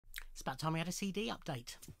it's about time we had a CD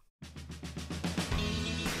update.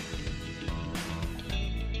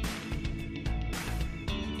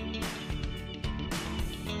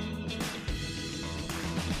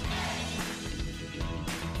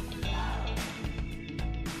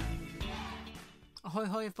 Ahoy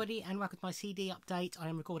hoy everybody, and welcome to my CD update. I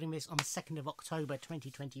am recording this on the 2nd of October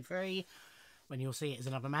 2023. When you'll see it is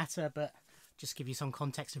another matter, but just to give you some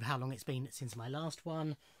context of how long it's been since my last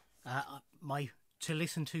one. My to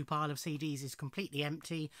listen to pile of CDs is completely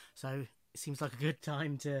empty, so it seems like a good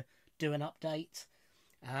time to do an update.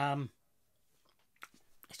 Let's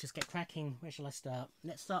just get cracking. Where shall I start?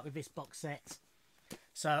 Let's start with this box set.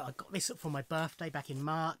 So I got this for my birthday back in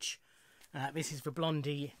March. This is the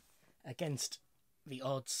Blondie Against the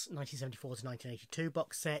Odds 1974 to 1982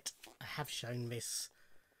 box set. I have shown this.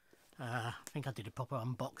 I think I did a proper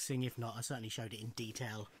unboxing. If not, I certainly showed it in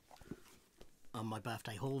detail on my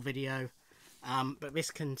birthday haul video. But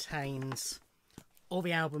this contains all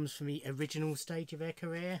the albums from the original stage of their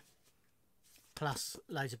career, plus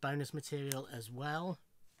loads of bonus material as well.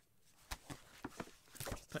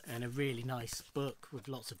 And a really nice book with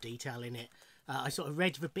lots of detail in it. I sort of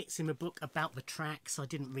read the bits in the book about the tracks. I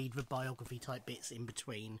didn't read the biography type bits in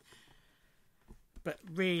between. But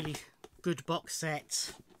really good box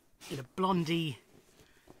set. You know, Blondie,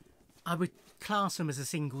 I would class them as a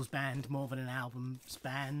singles band more than an albums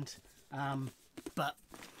band. But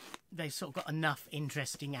they've sort of got enough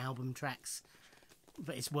interesting album tracks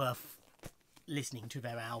that it's worth listening to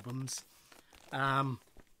their albums.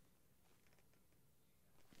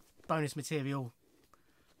 Bonus material,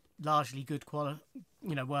 largely good quality,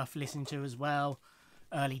 you know, worth listening to as well.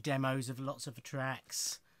 Early demos of lots of the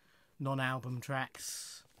tracks, non-album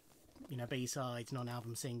tracks, you know, B-sides,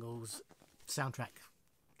 non-album singles, soundtrack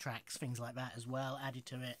tracks, things like that as well added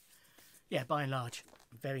to it. Yeah, by and large,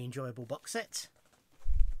 very enjoyable box set.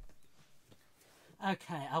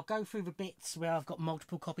 Okay, I'll go through the bits where I've got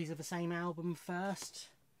multiple copies of the same album first.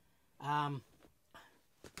 So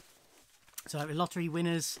the lottery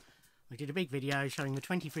winners, I did a big video showing the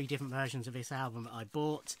 23 different versions of this album that I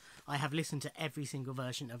bought. I have listened to every single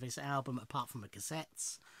version of this album apart from the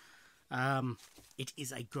cassettes. It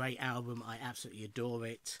is a great album. I absolutely adore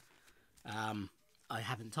it. I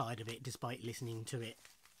haven't tired of it despite listening to it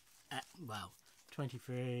at, well,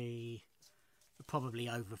 23, probably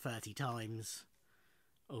over 30 times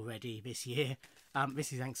already this year.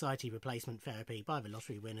 This is Anxiety Replacement Therapy by the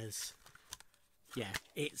Lottery Winners. Yeah,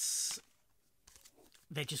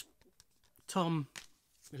 they're just, Tom,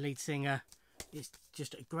 the lead singer, is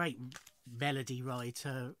just a great melody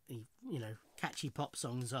writer. He, you know, catchy pop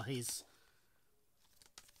songs are his.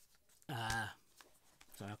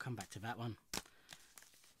 So I'll come back to that one.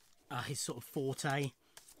 His sort of forte.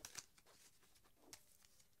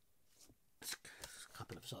 There's a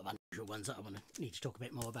couple of sort of unusual ones that I need to talk a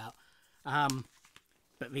bit more about.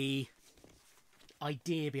 But the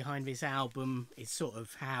idea behind this album is sort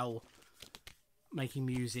of how making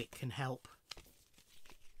music can help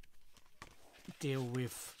deal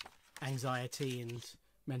with anxiety and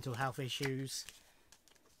mental health issues.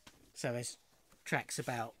 So there's tracks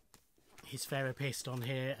about his therapist on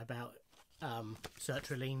here, about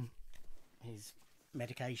sertraline, his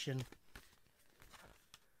medication.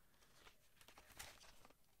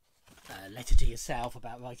 Letter to Yourself,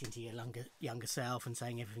 about writing to your younger self and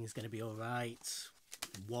saying everything's going to be alright.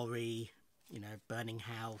 Worry, you know, Burning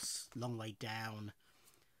House, Long Way Down,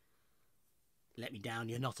 Let Me Down,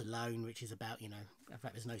 You're Not Alone, which is about, you know, in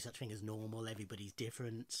fact there's no such thing as normal, everybody's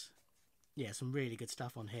different. Yeah, some really good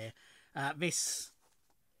stuff on here. These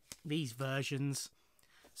versions,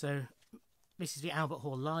 so this is the Albert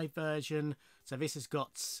Hall live version, so this has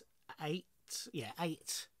got eight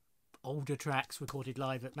older tracks recorded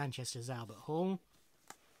live at Manchester's Albert Hall,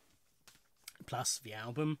 plus the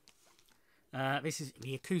album. This is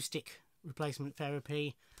the Acoustic Replacement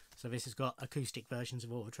Therapy, so this has got acoustic versions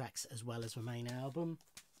of all the tracks as well as the main album.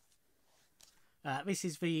 This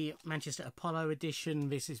is the Manchester Apollo edition.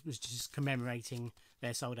 This was just commemorating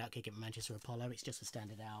their sold-out gig at Manchester Apollo. It's just a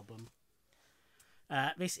standard album.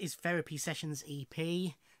 This is Therapy Sessions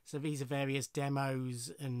EP. So these are various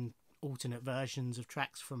demos and alternate versions of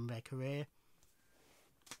tracks from their career.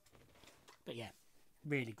 But yeah,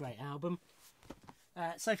 really great album.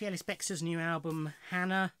 Sophie Ellis-Bextor's new album,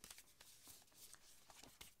 Hannah.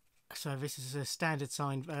 So this is a standard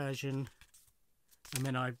signed version. And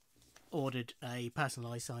then I ordered a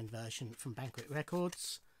personalised signed version from Banquet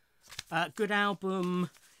Records. Good album.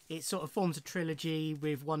 It sort of forms a trilogy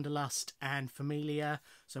with Wanderlust and Familia.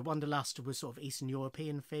 So Wanderlust was sort of Eastern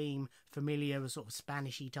European theme. Familia was sort of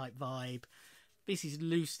Spanishy type vibe. This is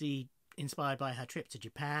loosely inspired by her trip to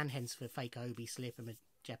Japan, hence the fake obi slip and the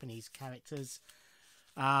Japanese characters.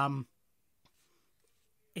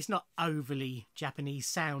 It's not overly Japanese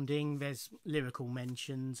sounding. There's lyrical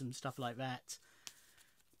mentions and stuff like that.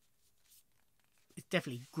 It's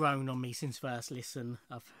definitely grown on me since first listen.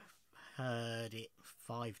 I've heard it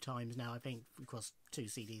 5 times now, I think, across 2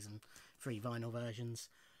 CDs and 3 vinyl versions.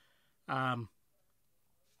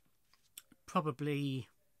 Probably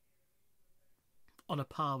on a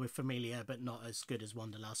par with Familiar, but not as good as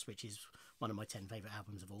Wanderlust, which is one of my 10 favourite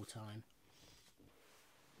albums of all time.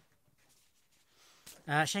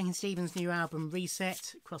 Shakin' Stevens' new album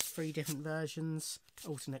Reset, across 3 different versions,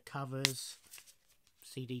 alternate covers,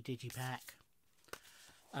 CD digipack,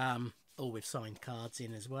 all with signed cards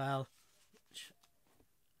in as well, which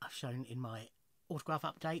I've shown in my autograph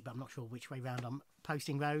update, but I'm not sure which way round I'm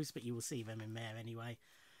posting those, but you will see them in there anyway.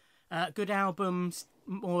 Good albums,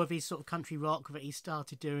 more of his sort of country rock that he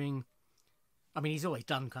started doing. I mean, he's always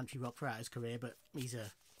done country rock throughout his career, but he's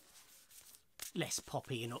a less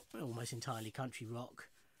poppy and almost entirely country rock.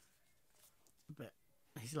 But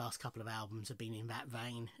his last couple of albums have been in that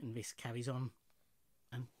vein, and this carries on.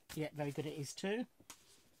 And yeah, very good it is too.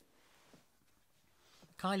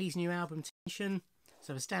 Kylie's new album Tension,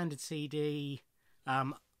 so a standard CD.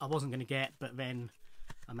 I wasn't going to get, but then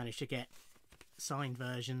I managed to get signed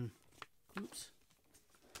version. Oops.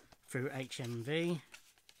 Through HMV.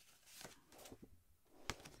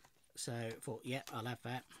 So I thought, yeah, I'll have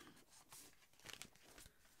that.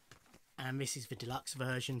 And this is the deluxe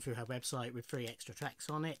version through her website with 3 extra tracks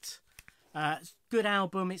on it. Good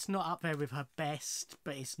album. It's not up there with her best,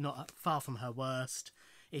 but it's not far from her worst.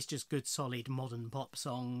 It's just good, solid, modern pop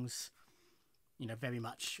songs. You know, very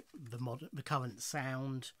much the current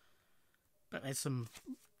sound. But there's some,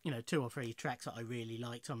 2 or 3 tracks that I really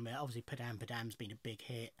liked on there. Obviously, Padam Padam's been a big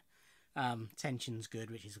hit. Tension's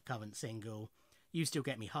good, which is a current single. You Still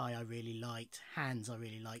Get Me High I really liked. Hands I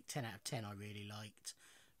really liked. 10 out of 10 I really liked.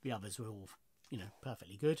 The others were all,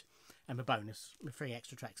 perfectly good. And the bonus, the 3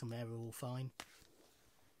 extra tracks on there were all fine.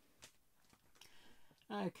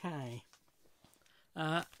 Okay.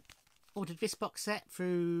 Ordered this box set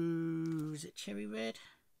through, is it Cherry Red?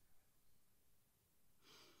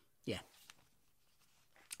 Yeah.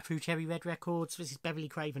 Through Cherry Red Records. This is Beverly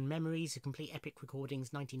Craven Memories, a complete epic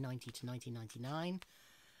recordings 1990 to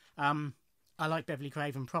 1999. I like Beverly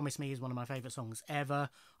Craven. Promise Me is one of my favourite songs ever.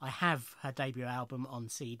 I have her debut album on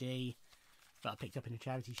CD that I picked up in a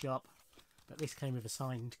charity shop. But this came with a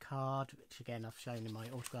signed card, which again I've shown in my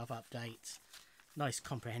autograph update. Nice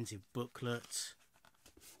comprehensive booklet.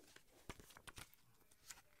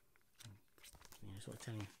 Sort of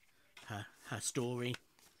telling her story.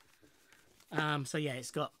 So yeah,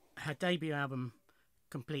 it's got her debut album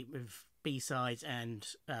complete with B-sides and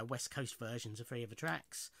West Coast versions of 3 of the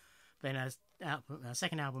tracks. Then her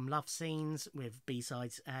second album, Love Scenes, with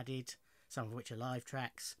B-sides added, some of which are live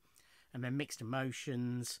tracks. And then Mixed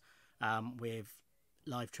Emotions, with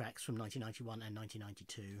live tracks from 1991 and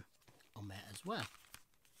 1992 on there as well.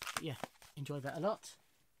 But yeah, enjoyed that a lot.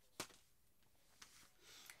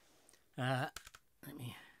 Let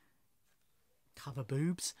me cover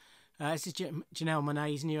boobs. This is Janelle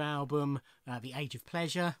Monáe's new album, The Age of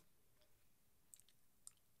Pleasure.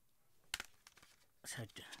 So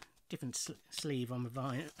different sleeve on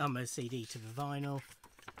the CD to the vinyl.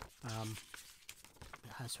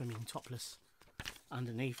 Her swimming topless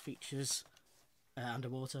underneath features,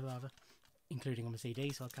 underwater rather, including on the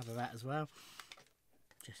CD, so I'll cover that as well,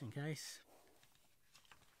 just in case.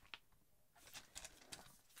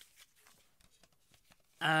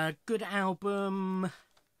 Good album.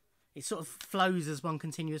 It sort of flows as one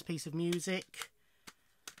continuous piece of music.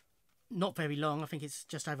 Not very long. I think it's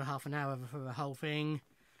just over half an hour for the whole thing.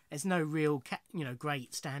 There's no real,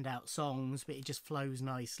 great standout songs, but it just flows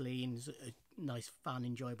nicely and is a nice, fun,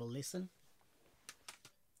 enjoyable listen.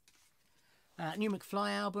 New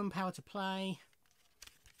McFly album, Power to Play.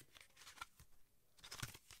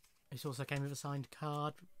 This also came with a signed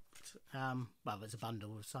card. Well, there's a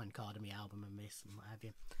bundle with signed card and the album and this and what have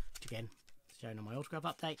you. Which again, shown on my autograph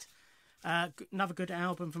update. Another good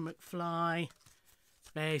album from McFly.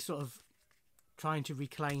 They're sort of trying to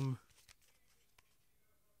reclaim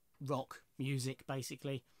rock music,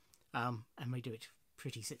 basically. And they do it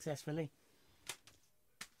pretty successfully.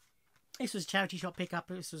 This was a charity shop pickup.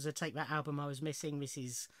 This was a Take That album I was missing. This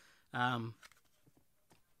is III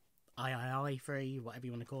free, whatever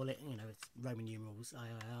you want to call it. It's Roman numerals,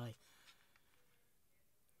 III.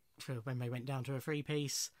 For when they went down to a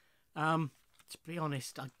 3-piece. To be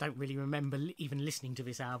honest, I don't really remember even listening to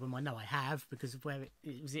this album. I know I have because of where it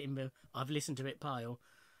was in the I've listened to it pile,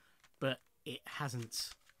 but it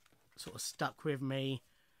hasn't sort of stuck with me.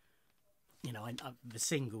 You know, the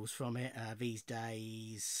singles from it, These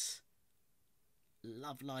Days,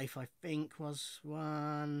 Love Life, I think was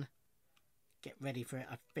one. Get Ready for It,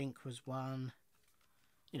 I think was one.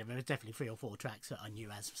 You know, there was definitely 3 or 4 tracks that I knew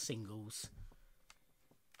as singles.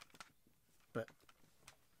 But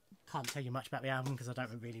can't tell you much about the album because I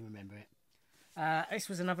don't really remember it. This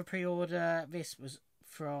was another pre-order. This was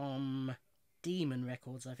from Demon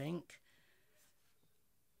Records, I think,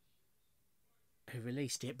 who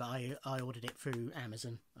released it, but I ordered it through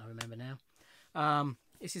Amazon, I remember now.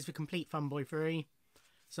 This is the Complete Funboy 3.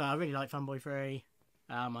 So I really like Funboy 3.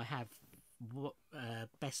 I have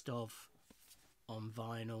Best Of on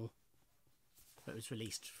vinyl that was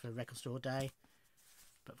released for Record Store Day,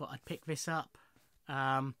 but thought I'd pick this up.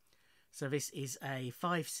 So this is a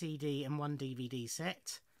 5 CD and 1 DVD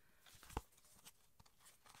set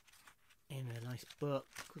in a nice book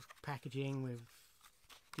packaging with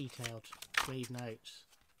detailed sleeve notes,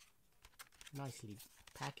 nicely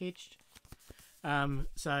packaged.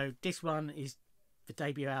 So this one is the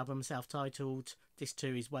debut album, self-titled. Disc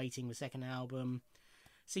 2 is Waiting, the second album.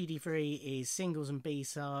 CD 3 is singles and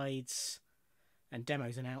B-sides and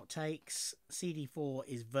demos and outtakes. CD 4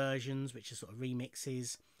 is versions, which are sort of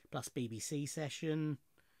remixes, plus BBC session.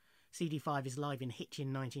 CD 5 is Live in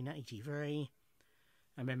Hitchin 1983.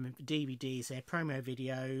 And then the DVDs, they're promo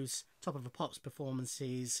videos, Top of the Pops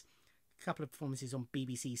performances, a couple of performances on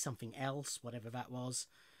BBC Something Else, whatever that was,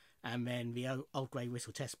 and then the Old Grey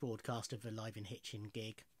Whistle test broadcast of the Live in Hitchin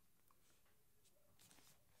gig.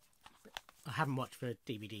 I haven't watched the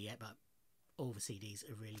DVD yet, but all the CDs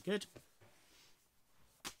are really good.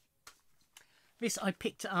 This I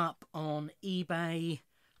picked up on eBay.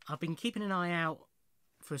 I've been keeping an eye out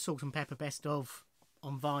for a Salt and Pepper Best Of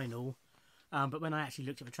on vinyl, but when I actually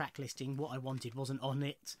looked at the track listing, what I wanted wasn't on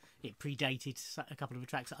it. It predated a couple of the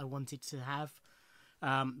tracks that I wanted to have.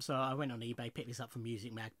 So I went on eBay, picked this up from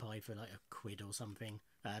Music Magpie for like £1 or something.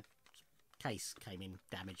 Case came in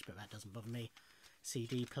damaged, but that doesn't bother me.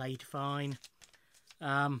 CD played fine.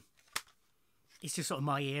 It's just sort of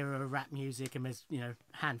my era of rap music, and there's, you know,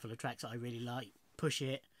 a handful of tracks that I really like. Push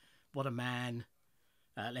It, What a Man,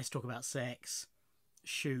 Let's Talk About Sex,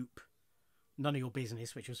 Shoop, None of Your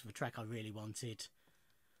Business, which was the track I really wanted.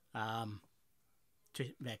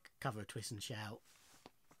 Their cover of Twist and Shout.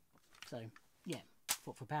 So yeah,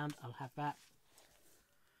 thought for £1, I'll have that.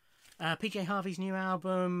 PJ Harvey's new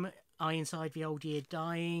album, I Inside the Old Year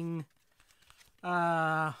Dying.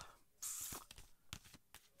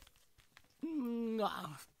 Not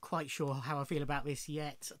quite sure how I feel about this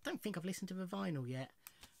yet. I don't think I've listened to the vinyl yet.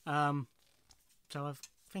 So I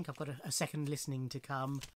think I've got a second listening to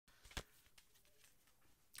come.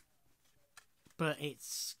 But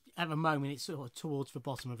it's, at the moment, it's sort of towards the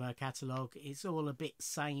bottom of her catalogue. It's all a bit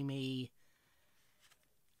samey.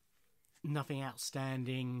 Nothing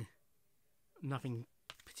outstanding. Nothing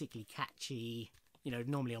particularly catchy. You know,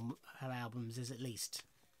 normally on her albums there's at least,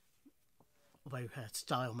 although her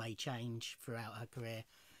style may change throughout her career,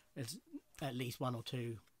 there's at least 1 or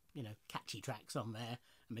 2, you know, catchy tracks on there,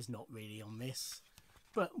 and there's not really on this.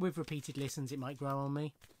 But with repeated listens, it might grow on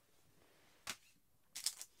me.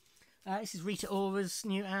 This is Rita Ora's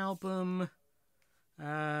new album,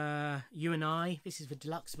 You and I. This is the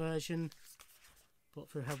deluxe version,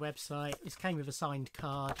 bought through her website. This came with a signed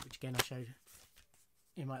card, which again I showed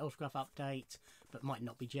in my autograph update, but might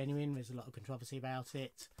not be genuine. There's a lot of controversy about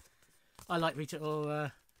it. I like Rita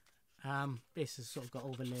Ora. This has sort of got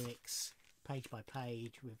all the lyrics page by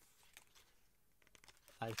page with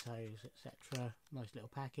photos, etc. Nice little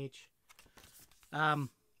package.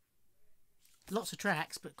 Lots of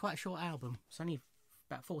tracks, but quite a short album. It's only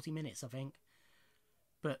about 40 minutes, I think.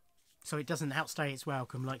 But so it doesn't outstay its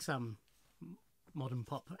welcome like some modern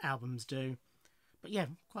pop albums do. But yeah,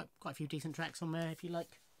 quite a few decent tracks on there if you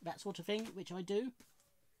like that sort of thing, which I do.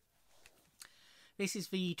 This is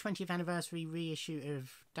the 20th anniversary reissue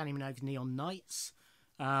of Danny Minogue's Neon Nights.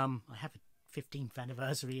 I have a 15th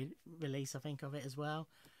anniversary release, I think, of it as well,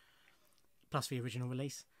 plus the original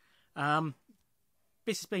release.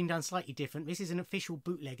 This has been done slightly different. This is an official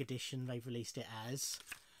bootleg edition they've released it as,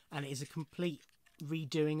 and it is a complete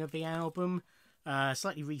redoing of the album,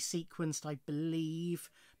 slightly resequenced, I believe,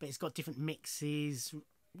 but it's got different mixes,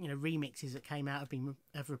 you know, remixes that came out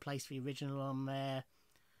have replaced the original on there,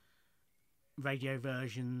 radio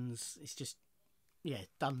versions. It's just, yeah,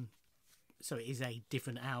 done so it is a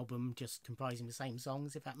different album, just comprising the same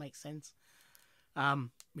songs, if that makes sense.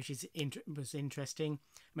 Which was interesting.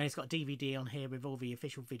 I mean, it's got a DVD on here with all the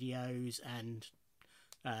official videos and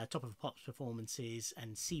Top of the Pops performances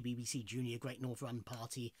and CBBC Junior Great North Run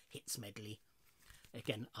Party hits medley.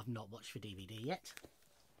 Again, I've not watched for DVD yet.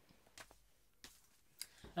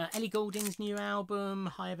 Ellie Goulding's new album,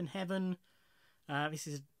 Higher Than Heaven. This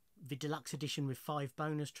is the deluxe edition with 5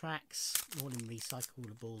 bonus tracks, all in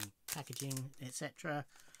recyclable packaging, etc.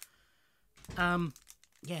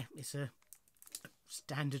 Yeah, it's a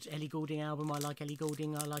standard Ellie Goulding album. I like Ellie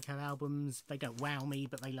Goulding. I like her albums. They don't wow me,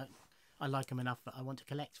 but I like them enough that I want to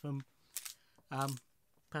collect them.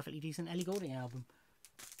 Perfectly decent Ellie Goulding album.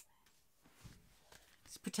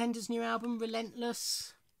 It's Pretender's new album,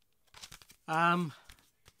 Relentless.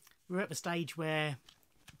 We're at the stage where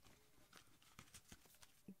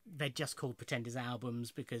they're just called Pretenders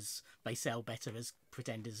albums because they sell better as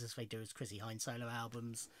Pretenders as they do as Chrissie Hynde solo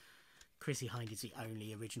albums. Chrissie Hynde is the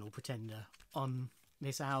only original Pretender on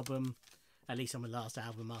this album. At least on the last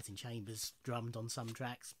album, Martin Chambers drummed on some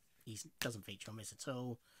tracks. He doesn't feature on this at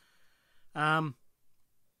all.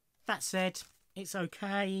 That said, it's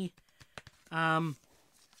okay. I'm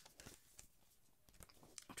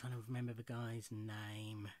trying to remember the guy's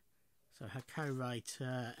name. So her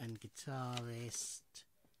co-writer and guitarist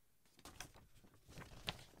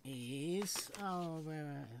is... Oh,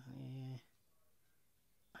 where... Yeah.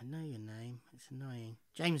 I know your name. It's annoying.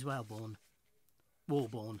 James Walborn,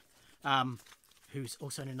 who's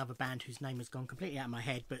also in another band whose name has gone completely out of my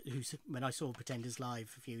head, but who's, when I saw Pretenders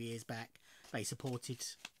live a few years back, they supported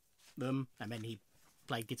them, and then he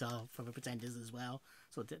played guitar for the Pretenders as well,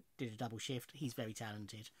 so did a double shift. He's very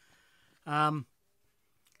talented.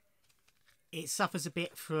 It suffers a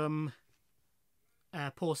bit from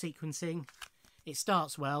poor sequencing. It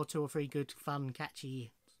starts well, 2 or 3 good, fun,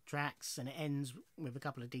 catchy tracks, and it ends with a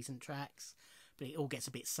couple of decent tracks, but it all gets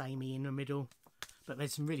a bit samey in the middle. But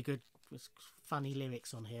there's some really good, funny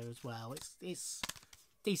lyrics on here as well. It's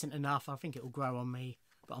decent enough. I think it will grow on me,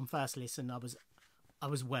 but on first listen, I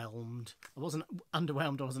was whelmed. I wasn't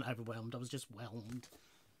underwhelmed. I wasn't overwhelmed. I was just whelmed.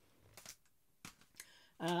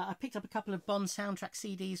 I picked up a couple of Bond soundtrack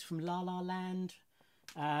CDs from La La Land.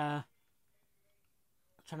 I'm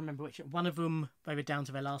trying to remember which. One of them they were down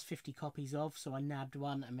to their last 50 copies of, so I nabbed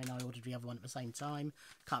one and then I ordered the other one at the same time.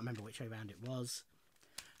 Can't remember which way round it was.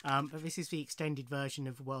 But this is the extended version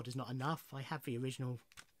of The World Is Not Enough. I have the original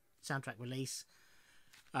soundtrack release.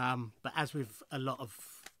 But as with a lot of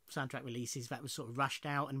soundtrack releases, that was sort of rushed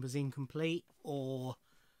out and was incomplete, or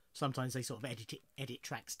sometimes they sort of edit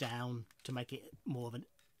tracks down to make it more of an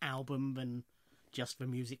album than just the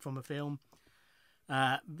music from a film.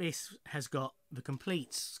 This has got the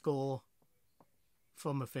complete score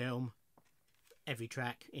from a film, every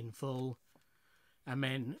track in full, and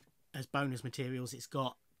then as bonus materials it's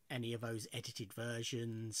got any of those edited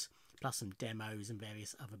versions, plus some demos and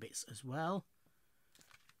various other bits as well.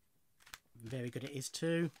 Very good it is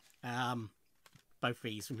too. Both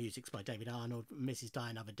these were musics by David Arnold, Mrs. Die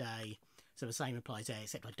Another Day, so the same applies there,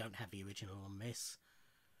 except I don't have the original on this.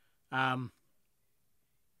 So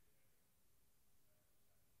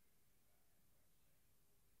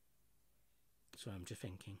I'm just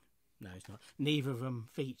thinking, no it's not. Neither of them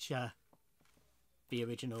feature the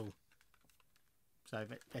original, so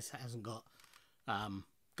this hasn't got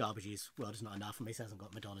Garbage's World Is Not Enough, and this hasn't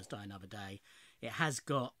got Madonna's Die Another Day. It has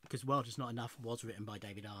got, because World Is Not Enough was written by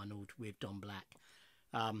David Arnold with Don Black,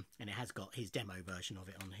 and it has got his demo version of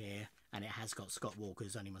it on here, and it has got Scott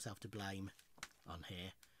Walker's Only Myself to Blame on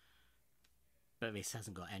here, but this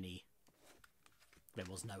hasn't got any. There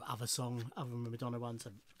was no other song other than the Madonna one, so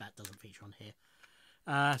that doesn't feature on here.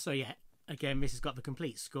 So yeah, again, this has got the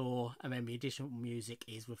complete score, and then the additional music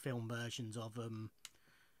is with film versions of them,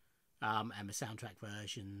 and the soundtrack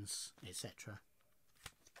versions, etc.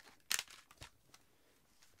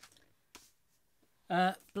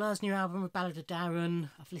 Blur's new album, with Ballad of Darren.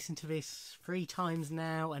 I've listened to this 3 times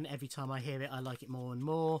now, and every time I hear it, I like it more and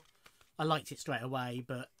more. I liked it straight away,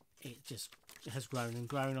 but it just has grown and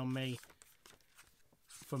grown on me.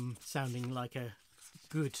 From sounding like a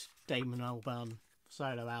good Damon Albarn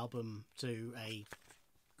solo album to a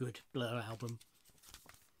good Blur album.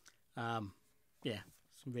 Yeah,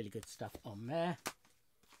 some really good stuff on there.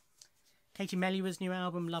 Katie Mellua's new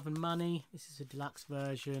album, Love and Money. This is a deluxe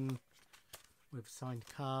version with signed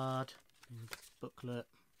card and booklet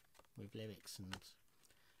with lyrics and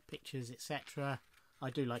pictures, etc. I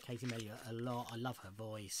do like Katie Mellua a lot. I love her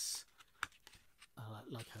voice. I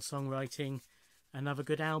like her songwriting. Another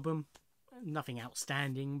good album. Nothing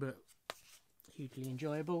outstanding, but hugely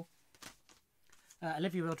enjoyable.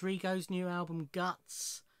 Olivia Rodrigo's new album,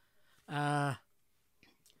 Guts. So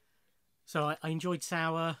I enjoyed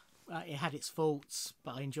Sour. It had its faults,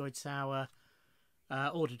 but I enjoyed Sour.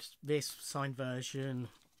 Ordered this signed version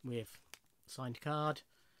with signed card.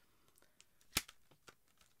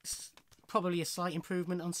 probably a slight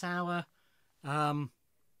improvement on Sour. It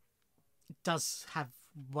does have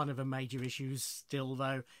one of the major issues still,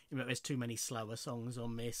 though, in that there's too many slower songs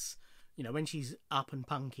on this. You know, when she's up and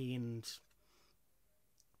punky and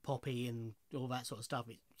poppy and all that sort of stuff,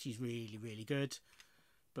 she's really, really good.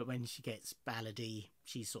 But when she gets ballady,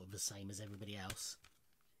 she's sort of the same as everybody else.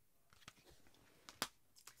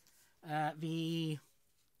 The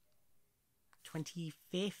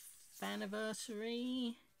 25th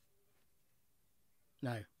anniversary?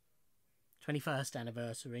 No. 21st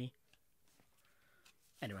anniversary.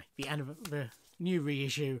 Anyway, the new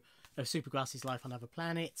reissue of Supergrass's Life on Other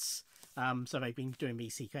Planets. So they've been doing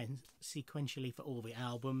these sequentially for all the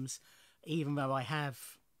albums. Even though I have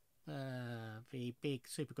the big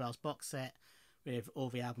Supergrass box set with all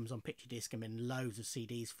the albums on picture disc and then loads of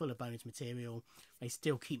CDs full of bonus material, they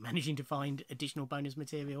still keep managing to find additional bonus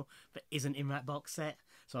material that isn't in that box set.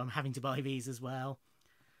 So I'm having to buy these as well.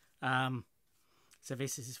 So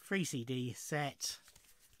this is a 3 CD set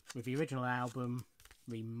with the original album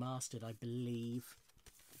remastered, I believe,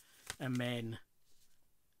 and then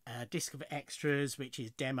a disc of extras, which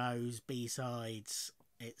is demos, B-sides,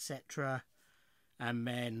 etc., and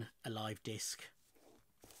then a live disc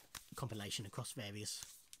compilation across various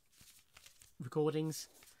recordings.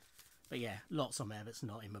 But yeah, lots on there that's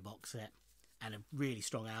not in the box set, and a really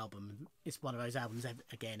strong album. It's one of those albums,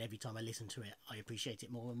 again, every time I listen to it I appreciate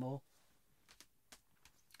it more and more.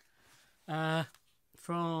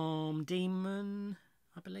 From Demon,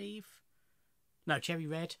 I believe. No, Cherry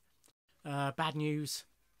Red. Bad News.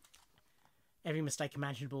 Every Mistake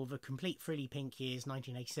Imaginable, the complete Frilly Pink years,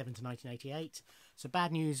 1987 to 1988. So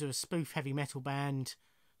Bad News are a spoof heavy metal band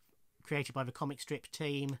created by the comic strip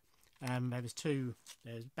team.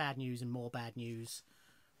 There's Bad News and More Bad News,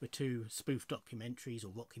 were 2 spoof documentaries or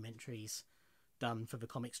rockumentaries done for the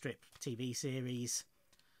comic strip TV series.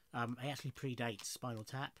 They actually predate Spinal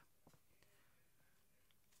Tap.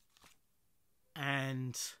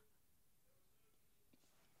 And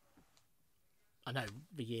I know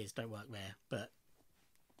the years don't work there, but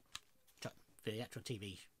the actual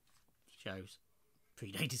TV shows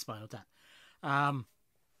predated Spinal Tap.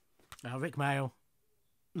 Rick Mail,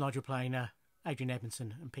 Nigel Planer, Adrian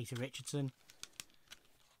Edmondson and Peter Richardson.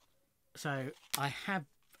 So I have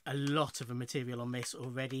a lot of the material on this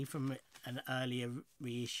already from an earlier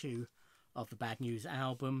reissue of the Bad News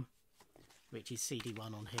album, which is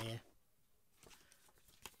CD1 on here.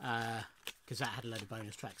 Because that had a load of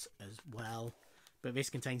bonus tracks as well. But this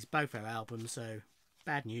contains both our albums, so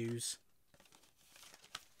Bad News.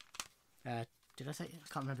 Did I say? I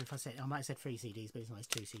can't remember if I said. I might have said 3 CDs, but it's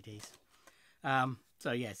 2 CDs.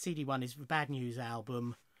 So yeah, CD1 is the Bad News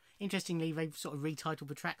album. Interestingly, they've sort of retitled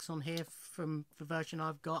the tracks on here from the version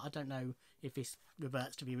I've got. I don't know if this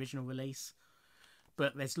reverts to the original release,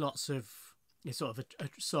 but there's lots of it's sort of a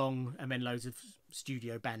song and then loads of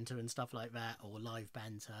studio banter and stuff like that, or live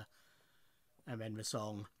banter, and then the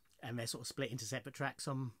song, and they're sort of split into separate tracks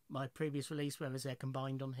on my previous release, whereas they're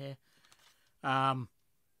combined on here. And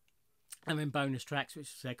then bonus tracks,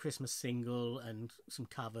 which is their Christmas single and some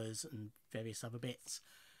covers and various other bits.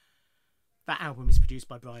 That album is produced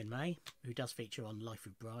by Brian May, who does feature on Life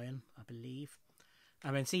with Brian, I believe.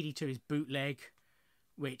 And then CD2 is Bootleg,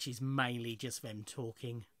 which is mainly just them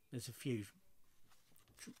talking. There's a few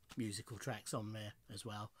musical tracks on there as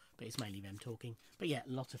well, but it's mainly them talking. But yeah,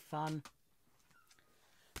 a lot of fun.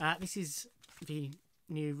 This is the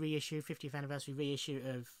new reissue, 50th anniversary reissue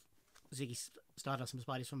of Ziggy Stardust and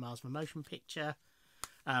Spiders from Mars from a motion picture.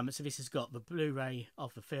 So this has got the Blu-ray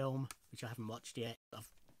of the film, which I haven't watched yet.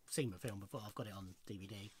 I've seen the film before, I've got it on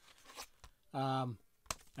DVD.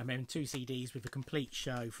 And then 2 CDs with a complete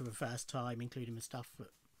show for the first time, including the stuff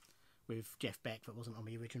with Jeff Beck that wasn't on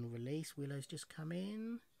the original release. Willow's just come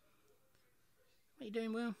in. What are you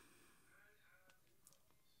doing, Will?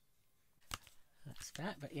 That's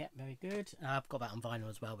that, but yeah, very good. I've got that on vinyl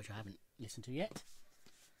as well, which I haven't listened to yet.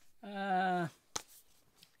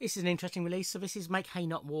 This is an interesting release. So this is Make Hay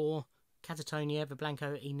Not War, Catatonia, the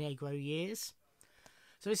Blanco y Negro years.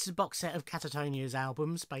 So this is a box set of Catatonia's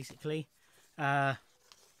albums, basically. However,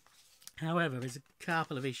 there's a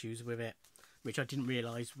couple of issues with it, which I didn't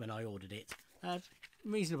realise when I ordered it.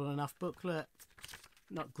 Reasonable enough booklet,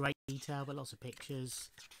 not great detail, but lots of pictures.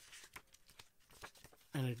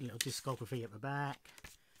 And a little discography at the back.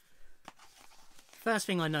 First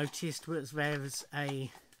thing I noticed was there was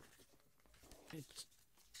it's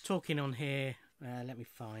talking on here. Let me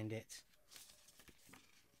find it.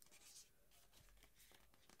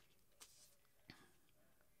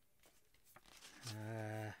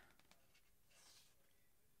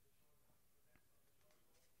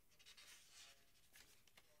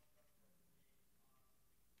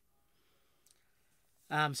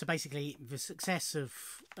 So basically, the success of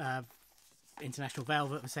International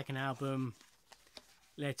Velvet, the second album,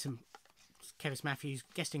 led to Kevis Matthews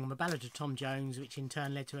guesting on the Ballad of Tom Jones, which in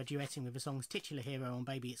turn led to her duetting with the song's titular hero on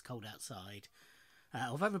Baby It's Cold Outside.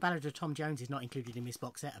 Although the Ballad of Tom Jones is not included in this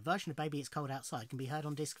box set, a version of Baby It's Cold Outside can be heard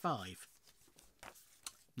on disc 5.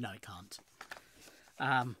 No, it can't.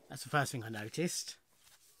 That's the first thing I noticed.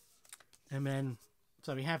 And then,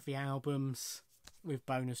 so we have the albums with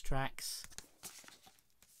bonus tracks.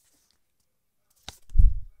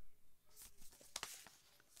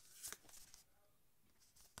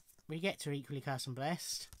 We get to Equally Cursed and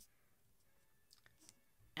Blessed.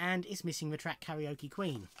 And it's missing the track Karaoke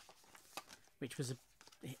Queen, which was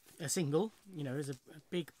a single, you know, it was a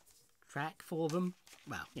big track for them.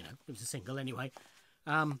 Well, you know, it was a single anyway.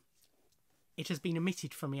 It has been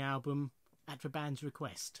omitted from the album at the band's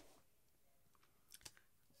request.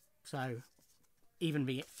 So,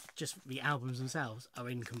 even just the albums themselves are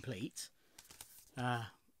incomplete. Paper,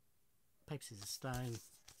 Scissors, Stone.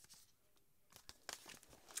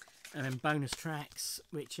 And then bonus tracks,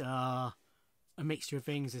 which are a mixture of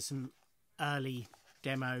things. There's some early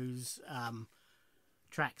demos,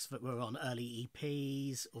 tracks that were on early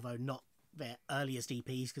EPs, although not their earliest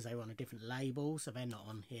EPs because they were on a different label, so they're not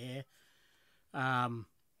on here.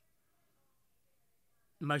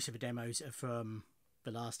 Most of the demos are from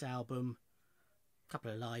the last album. A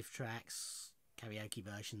couple of live tracks, karaoke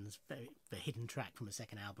versions. The hidden track from the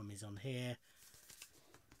second album is on here.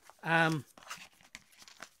 But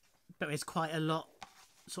there's quite a lot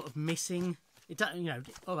sort of missing. It doesn't, you know,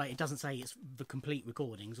 all right, it doesn't say it's the complete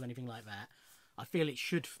recordings or anything like that. I feel it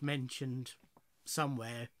should have mentioned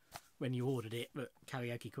somewhere when you ordered it that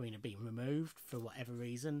Karaoke Queen had been removed for whatever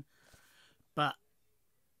reason. But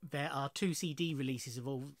there are 2 CD releases of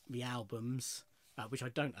all the albums, which I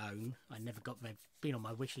don't own. They've been on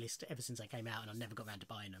my wish list ever since they came out, and I never got around to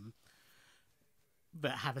buying them.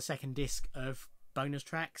 But have a second disc of bonus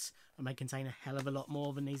tracks, and they contain a hell of a lot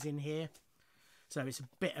more than is in here. So it's a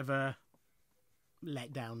bit of a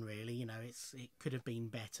letdown, really. You know, it could have been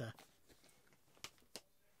better.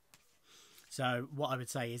 So what I would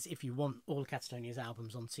say is, if you want all Catatonia's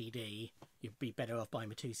albums on CD, you'd be better off buying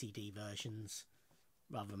the 2 CD versions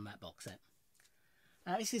rather than that box set.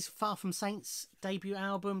 This is Far From Saints' debut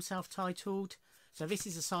album, self-titled. So this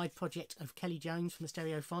is a side project of Kelly Jones from the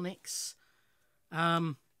Stereophonics.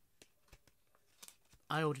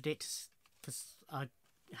 I ordered it because I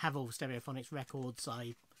have all the Stereophonics records.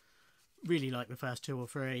 I really like the first 2 or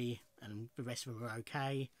 3, and the rest of them were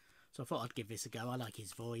okay. So I thought I'd give this a go. I like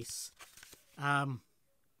his voice.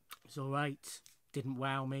 It's alright. Didn't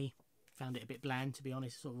wow me. Found it a bit bland, to be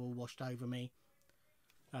honest. Sort of all washed over me.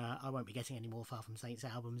 I won't be getting any more Far From Saints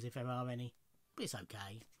albums if there are any. But it's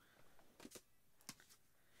okay.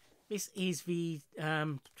 This is the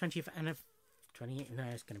 20th anniversary. No,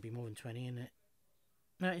 it's going to be more than 20, isn't it?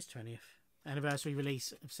 No, it's 20th anniversary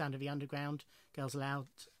release of Sound of the Underground, Girls Aloud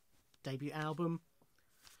debut album.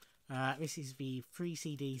 This is the 3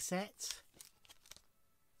 CD set.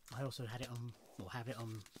 I also had it on, or have it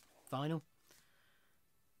on vinyl.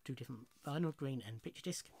 2 different vinyl, green and picture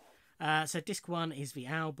disc. So disc 1 is the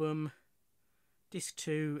album. Disc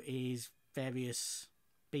 2 is various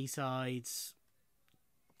B-sides,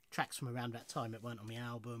 tracks from around that time that weren't on the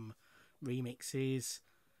album, remixes,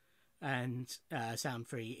 and Sound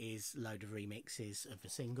 3 is a load of remixes of the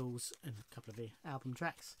singles and a couple of the album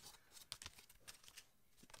tracks.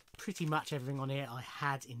 Pretty much everything on here I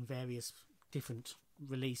had in various different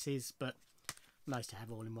releases, but nice to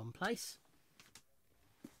have all in one place.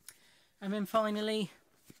 And then finally,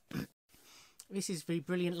 this is the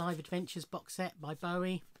Brilliant Live Adventures box set by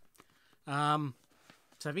Bowie.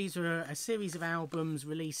 So these are a series of albums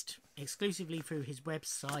released exclusively through his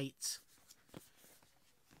website.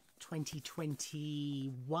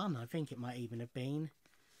 2021, I think it might even have been.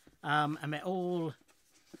 And they're all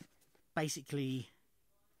basically,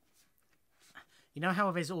 you know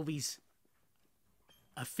how there's all these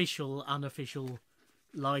official, unofficial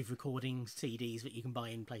live recording CDs that you can buy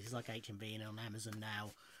in places like HMV and on Amazon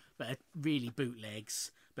now, but are really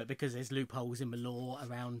bootlegs, but because there's loopholes in the law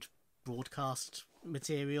around broadcast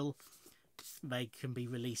material, they can be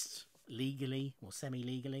released legally or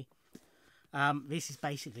semi-legally. This is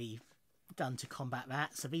basically done to combat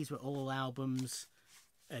that. So these were all albums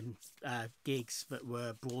and gigs that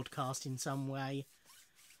were broadcast in some way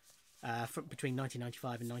between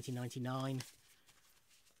 1995 and 1999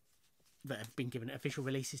 that have been given official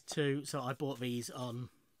releases too. So I bought these on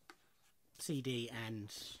CD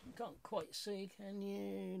and you can't quite see, can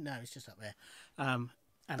you? No, it's just up there.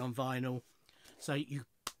 And on vinyl. So you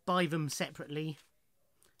buy them separately,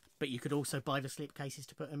 but you could also buy the slipcases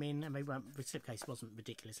to put them in, and they weren't, the slipcase wasn't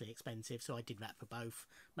ridiculously expensive, so I did that for both,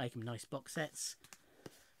 make them nice box sets.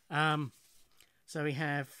 So we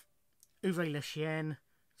have Ouvre le Chien,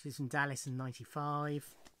 which is from Dallas in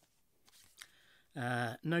 '95.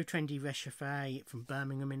 No Trendy Réchauffé from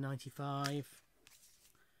Birmingham in '95.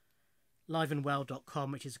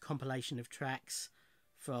 Liveandwell.com, which is a compilation of tracks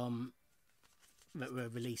from that were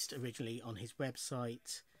released originally on his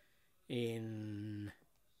website in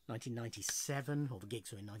 1997, or the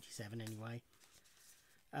gigs were in '97 anyway.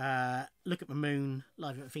 Look at the Moon,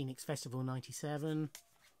 live at the Phoenix Festival '97.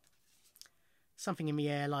 Something in the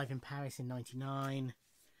Air, live in Paris in '99.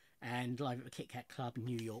 And live at the Kit Kat Club in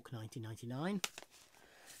New York 1999.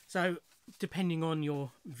 So, depending on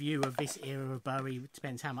your view of this era of Bowie, it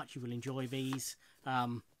depends how much you will enjoy these.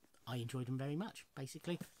 I enjoyed them very much,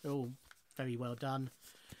 basically. They're all very well done.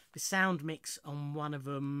 The sound mix on one of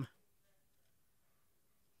them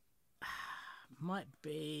might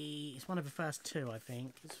be... It's one of the first two, I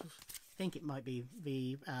think. I think it might be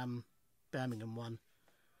the Birmingham one.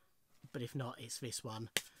 But if not, it's this one.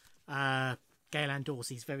 Gail Ann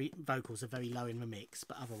Dorsey's vocals are very low in the mix,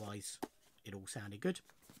 but otherwise it all sounded good.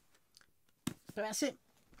 But that's it.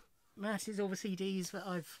 That is all the CDs that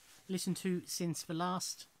I've listened to since the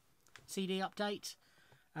last CD update.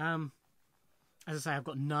 As I say, I've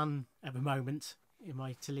got none at the moment in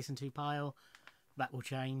my to listen to pile. That will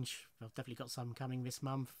change. I've definitely got some coming this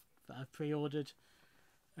month that I've pre-ordered,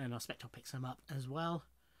 and I expect I'll pick some up as well.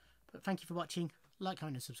 But thank you for watching. Like,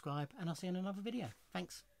 comment and subscribe, and I'll see you in another video.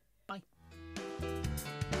 Thanks.